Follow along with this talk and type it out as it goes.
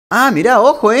Ah, mirá,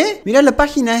 ojo, mirá la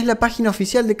página, es la página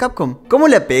oficial de Capcom. ¿Cómo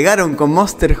la pegaron con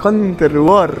Monster Hunter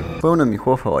World? Fue uno de mis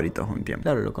juegos favoritos un tiempo.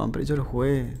 Claro, lo compré, yo lo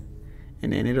jugué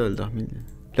en enero del 2000.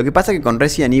 Lo que pasa es que con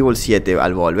Resident Evil 7,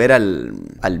 al volver al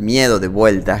miedo de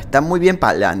vuelta, está muy bien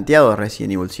planteado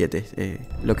Resident Evil 7.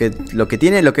 Lo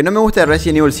que no me gusta de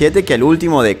Resident Evil 7 es que al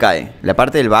último decae. La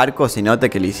parte del barco se nota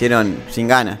que le hicieron sin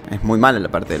ganas. Es muy mala la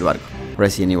parte del barco.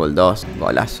 Resident Evil 2,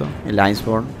 golazo. El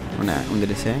Iceborne, un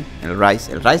DLC. El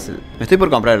Rise. Me estoy por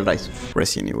comprar el Rise.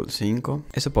 Resident Evil 5.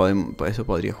 Eso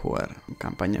podría jugar.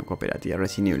 Campaña cooperativa.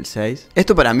 Resident Evil 6.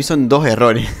 Esto para mí son dos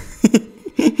errores.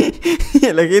 Y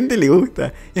a la gente le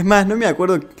gusta. Es más, no me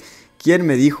acuerdo quién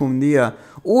me dijo un día: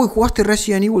 uy, jugaste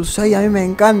Resident Evil 6, a mí me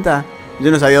encanta.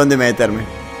 Yo no sabía dónde meterme.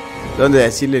 Dónde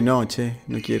decirle: no, che,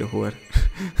 no quiero jugar.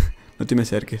 No te me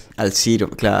acerques. Al Zero,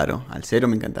 claro. Al Zero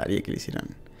me encantaría que le hicieran.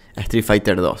 Street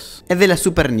Fighter 2. Es de la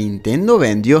Super Nintendo,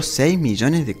 vendió 6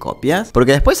 millones de copias.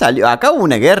 Porque después salió, acá hubo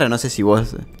una guerra, no sé si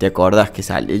vos te acordás que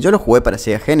salió. Yo lo jugué para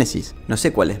Sega Genesis. No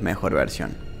sé cuál es mejor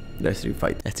versión de Street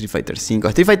Fighter 5.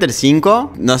 Street Fighter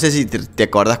 5, no sé si te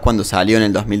acordás cuando salió en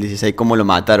el 2016, cómo lo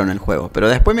mataron el juego. Pero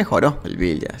después mejoró. El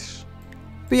Village.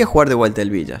 Voy a jugar de vuelta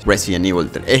el Village. Resident Evil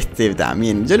 3. Este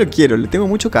también, yo lo quiero, le tengo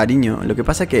mucho cariño. Lo que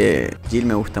pasa es que Jill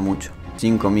me gusta mucho.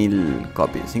 5.000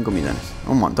 copias, 5 millones,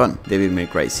 un montón. Devil May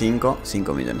Cry 5,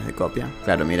 5 millones de copias.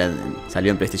 Claro, mira, salió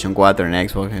en PlayStation 4, en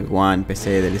Xbox One,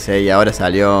 PC, DLC y ahora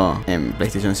salió en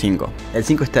PlayStation 5. El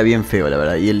 5 está bien feo, la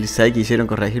verdad. Y el 6 quisieron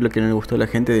corregir lo que no le gustó a la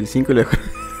gente del 5 y lo dejó.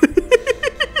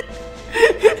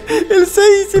 El 6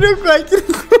 hicieron cualquier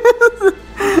cosa.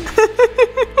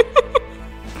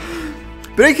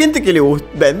 Pero hay gente que le gustó,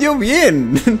 vendió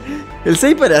bien. El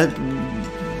 6 para...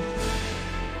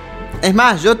 Es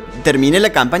más, yo terminé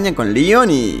la campaña con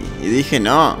Leon y dije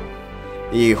no.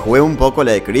 Y jugué un poco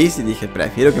la de Chris y dije,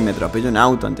 prefiero que me atropelle un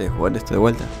auto antes de jugar esto de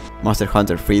vuelta. Monster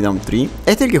Hunter Freedom 3.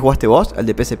 ¿Este es el que jugaste vos? ¿El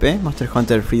de PSP? Monster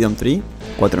Hunter Freedom 3,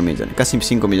 4 millones. Casi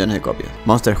 5 millones de copias.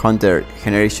 Monster Hunter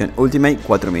Generation Ultimate,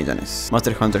 4 millones.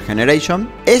 Monster Hunter Generation.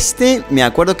 Este, me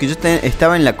acuerdo que yo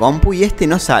estaba en la compu y este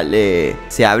no sale.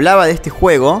 Se hablaba de este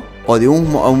juego o de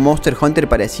un Monster Hunter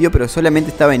parecido, pero solamente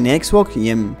estaba en Xbox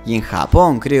y en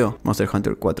Japón, creo. Monster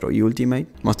Hunter 4 Ultimate.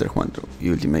 Monster Hunter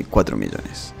Ultimate, 4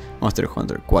 millones. Monster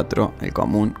Hunter 4, el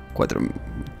común, 4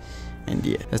 en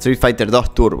 10. Street Fighter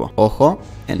 2 Turbo, ojo,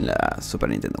 en la Super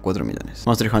Nintendo, 4 millones.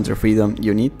 Monster Hunter Freedom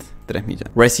Unit, 3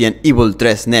 millones. Resident Evil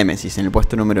 3 Nemesis, en el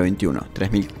puesto número 21,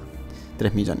 3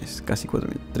 millones, casi 4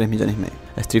 millones, 3 millones y medio.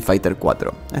 Street Fighter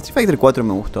 4. Street Fighter 4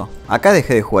 me gustó. Acá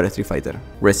dejé de jugar Street Fighter.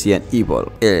 Resident Evil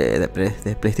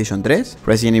de PlayStation 3.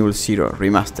 Resident Evil 0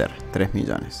 Remaster, 3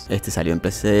 millones. Este salió en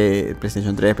PC,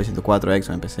 PlayStation 3, PlayStation 4, Xbox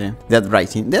en PC. Dead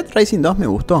Rising. Dead Rising 2 me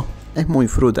gustó. Es muy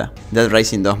fruta. Dead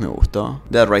Rising 2 me gustó.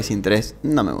 Dead Rising 3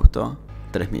 no me gustó.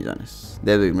 3 millones.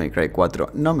 Devil May Cry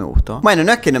 4 no me gustó. Bueno,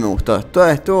 no es que no me gustó,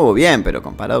 estuvo bien, pero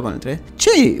comparado con el 3.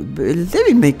 Che, el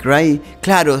Devil May Cry.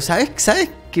 Claro, ¿sabes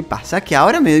qué pasa? Que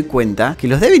ahora me doy cuenta que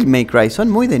los Devil May Cry son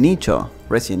muy de nicho.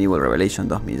 Resident Evil Revelation,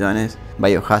 2 millones.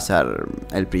 Biohazard,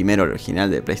 el primero original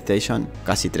de PlayStation,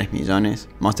 casi 3 millones.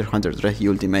 Monster Hunter 3 y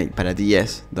Ultimate para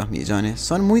 10, 2 millones.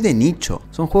 Son muy de nicho.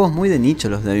 Son juegos muy de nicho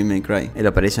los Devil May Cry. El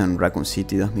Operation Raccoon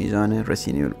City, 2 millones.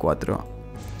 Resident Evil 4,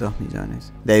 2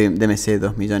 millones. DMC,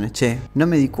 2 millones. Che, no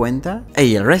me di cuenta.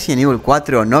 Ey, el Resident Evil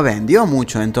 4 no vendió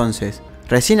mucho entonces.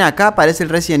 Recién acá aparece el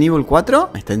Resident Evil 4.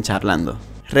 Me están charlando.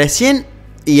 Recién.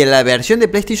 Y en la versión de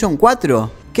PlayStation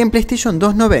 4, ¿que en PlayStation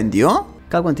 2 no vendió?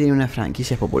 Capcom tiene una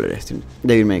franquicia popular.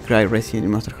 Devil May Cry, Resident y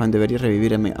Monster Hunter debería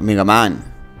revivir a Mega Man.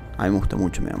 A mí me gusta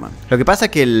mucho Mega Man. Lo que pasa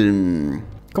es que el...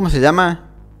 ¿Cómo se llama?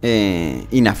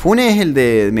 Inafune es el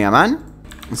de Mega Man.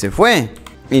 Se fue.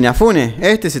 Inafune,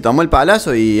 este se tomó el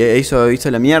palazo y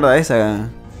hizo la mierda esa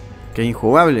que es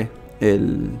injugable.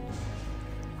 El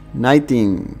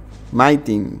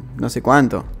Mighty, no sé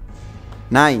cuánto.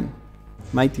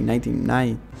 Mighty,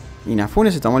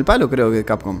 Inafune se tomó el palo, creo que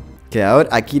Capcom. Creador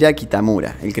Akira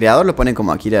Kitamura. El creador lo pone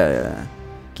como Akira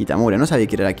Kitamura. No sabía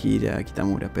que era Akira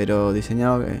Kitamura, pero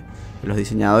los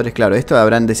diseñadores, claro, esto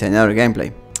habrán diseñado el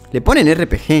gameplay. Le ponen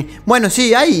RPG. Bueno,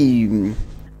 sí, hay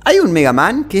un Mega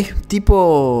Man que es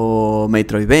tipo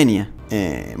Metroidvania.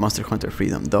 Monster Hunter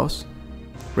Freedom 2.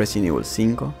 Resident Evil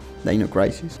 5. Dino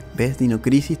Crisis. ¿Ves? Dino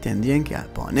Crisis tendrían que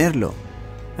ponerlo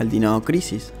al Dino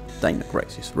Crisis. Dino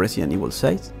Crisis. Resident Evil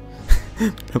 6.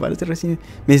 Me parece Resident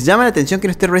Evil. Me llama la atención que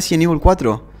no esté Resident Evil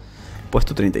 4.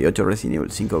 Puesto 38 Resident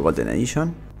Evil 5 Golden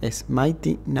Edition. Es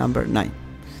Mighty Number 9.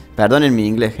 Perdonen mi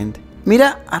inglés, gente.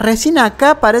 Mira, recién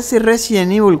acá aparece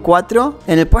Resident Evil 4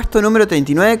 en el puesto número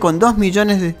 39 con 2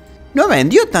 millones de... No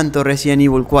vendió tanto Resident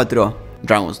Evil 4.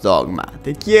 Dragon's Dogma,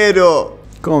 te quiero.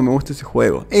 Cómo me gusta ese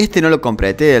juego. Este no lo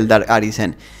completé, el Dark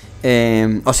Arisen.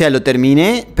 O sea, lo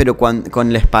terminé, pero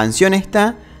con la expansión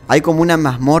esta, hay como una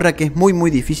mazmorra que es muy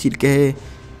muy difícil, que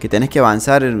tenés que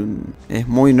avanzar. Es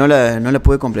muy, no la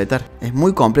pude completar. Es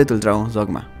muy completo el Dragon's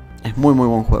Dogma. Es muy muy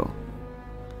buen juego.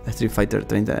 Street Fighter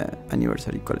 30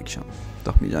 Anniversary Collection,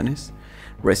 2 millones.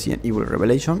 Resident Evil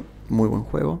Revelation, muy buen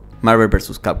juego. Marvel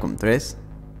vs. Capcom 3,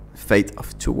 Fate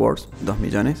of Two Worlds, 2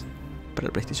 millones. Para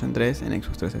el PlayStation 3, en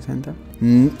Xbox 360.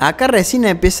 Acá recién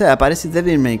aparece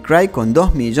Devil May Cry con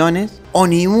 2 millones.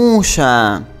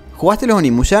 Onimusha. ¿Jugaste los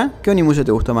Onimusha? ¿Qué Onimusha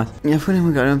te gustó más? Mi afuera es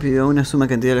muy cabrón, pidió una suma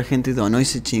cantidad de la gente, donó y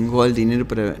se chingó el dinero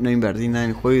para no invertir nada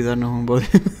en el juego y darnos un bote.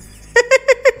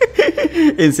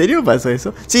 ¿En serio pasó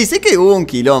eso? Sí, sé que hubo un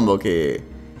quilombo que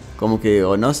como que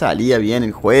o no salía bien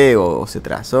el juego o se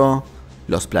trazó.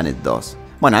 Lost Planet 2.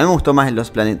 Bueno, a mí me gustó más el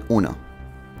Lost Planet 1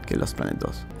 que Lost Planet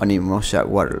 2. Onimusha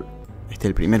World. Este es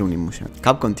el primer Onimusha.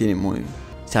 Capcom tiene muy...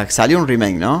 O sea, salió un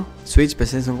remake, ¿no? Switch,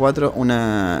 PlayStation 4,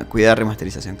 una cuidada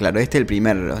remasterización. Claro, este es el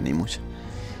primer Onimusha.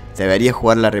 Debería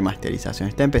jugar la remasterización.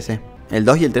 Está en PC. El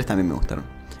 2 y el 3 también me gustaron.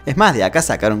 Es más, de acá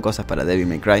sacaron cosas para Devil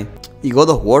May Cry. Y God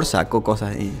of War sacó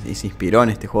cosas y se inspiró en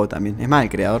este juego también. Es más, el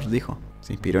creador dijo,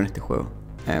 se inspiró en este juego.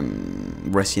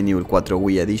 Resident Evil 4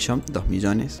 Wii Edition, 2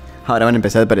 millones. Ahora van a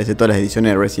empezar a aparecer todas las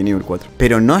ediciones de Resident Evil 4.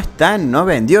 Pero no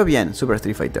vendió bien. Super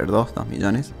Street Fighter 2, 2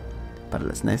 millones. Para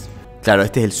la SNES. Claro,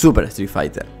 este es el Super Street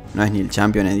Fighter. No es ni el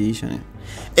Champion Edition.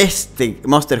 Este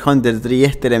Monster Hunter 3,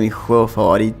 este era mi juego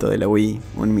favorito de la Wii.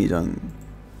 1 millón.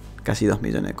 Casi 2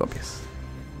 millones de copias.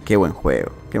 Qué buen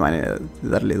juego. Qué manera de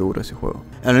darle duro a ese juego.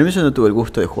 En el yo no tuve el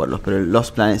gusto de jugarlos, pero el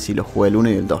Lost Planet sí los jugué, el 1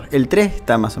 y el 2. El 3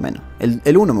 está más o menos.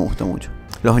 El 1 me gustó mucho.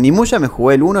 Los Onimusha me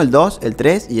jugué el 1, el 2, el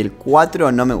 3 y el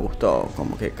 4 no me gustó.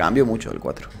 Como que cambió mucho el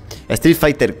 4. Street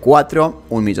Fighter 4,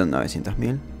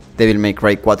 1.900.000. Devil May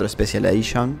Cry 4 Special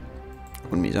Edition,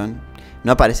 1 millón.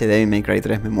 No aparece Devil May Cry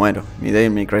 3, me muero. Mi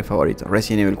Devil May Cry favorito.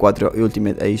 Resident Evil 4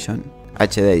 Ultimate Edition,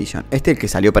 HD Edition. Este es el que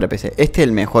salió para PC. Este es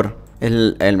el mejor. Es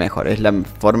el mejor. Es la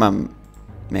forma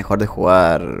mejor de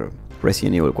jugar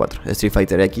Resident Evil 4. Street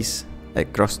Fighter X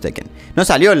Cross Tekken. No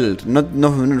salió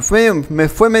me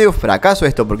fue medio fracaso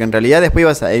esto, porque en realidad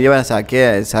después iban a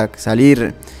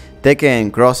salir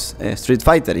Tekken Cross Street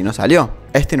Fighter y no salió.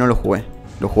 Este no lo jugué.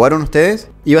 ¿Lo jugaron ustedes?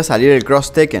 Iba a salir el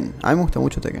Cross Tekken. A mí me gusta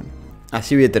mucho Tekken.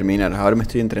 Así voy a terminar. Ahora me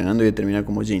estoy entrenando y voy a terminar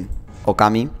como Jin.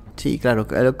 Okami. Sí, claro.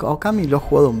 Okami lo ha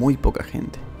jugado muy poca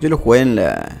gente. Yo lo jugué en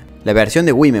la versión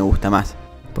de Wii, me gusta más.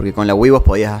 Porque con la Wii vos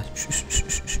podías...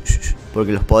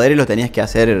 Porque los poderes los tenías que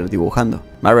hacer dibujando.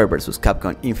 Marvel vs.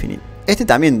 Capcom Infinite. Este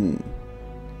también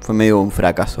fue medio un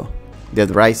fracaso. Dead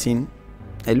Rising.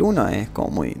 El 1 es como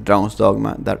muy... Dragon's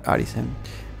Dogma, Dark Arisen.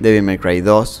 Devil May Cry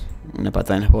 2. Una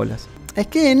patada en las bolas. Es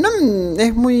que no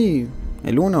es muy...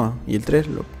 El 1 y el 3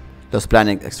 Los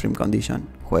Planet Extreme Condition.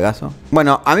 Juegazo.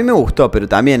 Bueno, a mí me gustó, pero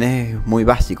también es muy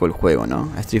básico el juego, ¿no?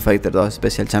 Street Fighter 2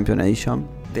 Special Champion Edition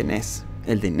de NES.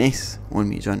 El de NES,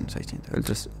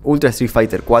 1.600.000. Ultra Street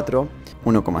Fighter 4,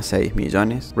 1,6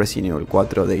 millones. Resident Evil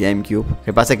 4 de GameCube. Lo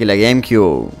que pasa es que la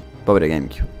GameCube... Pobre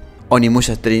GameCube.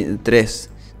 Onimusha 3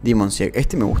 Demon Sieg.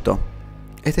 Este me gustó.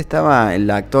 Este estaba el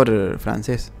actor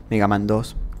francés. Mega Man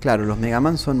 2. Claro, los Mega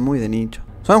Man son muy de nicho.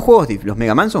 Los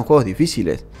Mega Man son juegos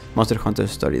difíciles. Monster Hunter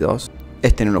Story 2.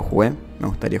 Este no lo jugué. Me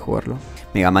gustaría jugarlo.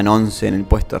 Mega Man 11 en el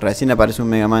puesto. Recién aparece un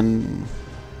Mega Man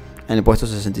en el puesto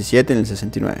 67, en el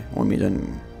 69. 1 millón.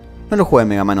 No lo jugué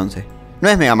Mega Man 11. No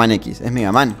es Mega Man X, es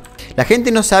Mega Man. La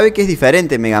gente no sabe que es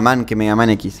diferente Mega Man que Mega Man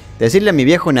X. Decirle a mi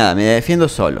viejo nada, me defiendo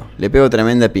solo. Le pego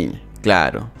tremenda piña.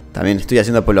 Claro. También estoy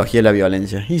haciendo apología a la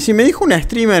violencia. Y si me dijo una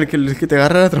streamer que te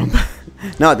agarrara trompa.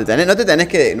 No,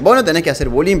 vos no tenés que hacer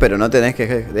bullying, pero no tenés que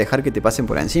dejar que te pasen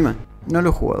por encima. No lo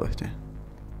he jugado este.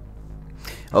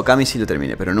 Okami sí lo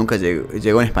terminé, pero nunca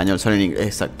llegó en español, solo en inglés.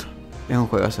 Exacto. Es un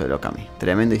juegazo de Okami.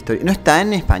 Tremenda historia. ¿No está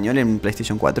en español en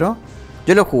PlayStation 4?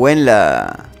 Yo lo jugué en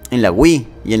la Wii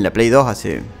y en la Play 2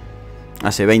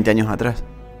 hace 20 años atrás.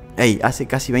 Ey, hace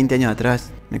casi 20 años atrás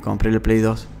me compré el Play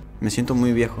 2. Me siento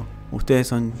muy viejo. Ustedes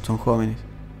son jóvenes.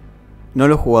 No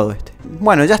lo he jugado este.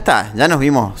 Bueno, ya está. Ya nos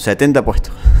vimos 70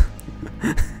 puestos.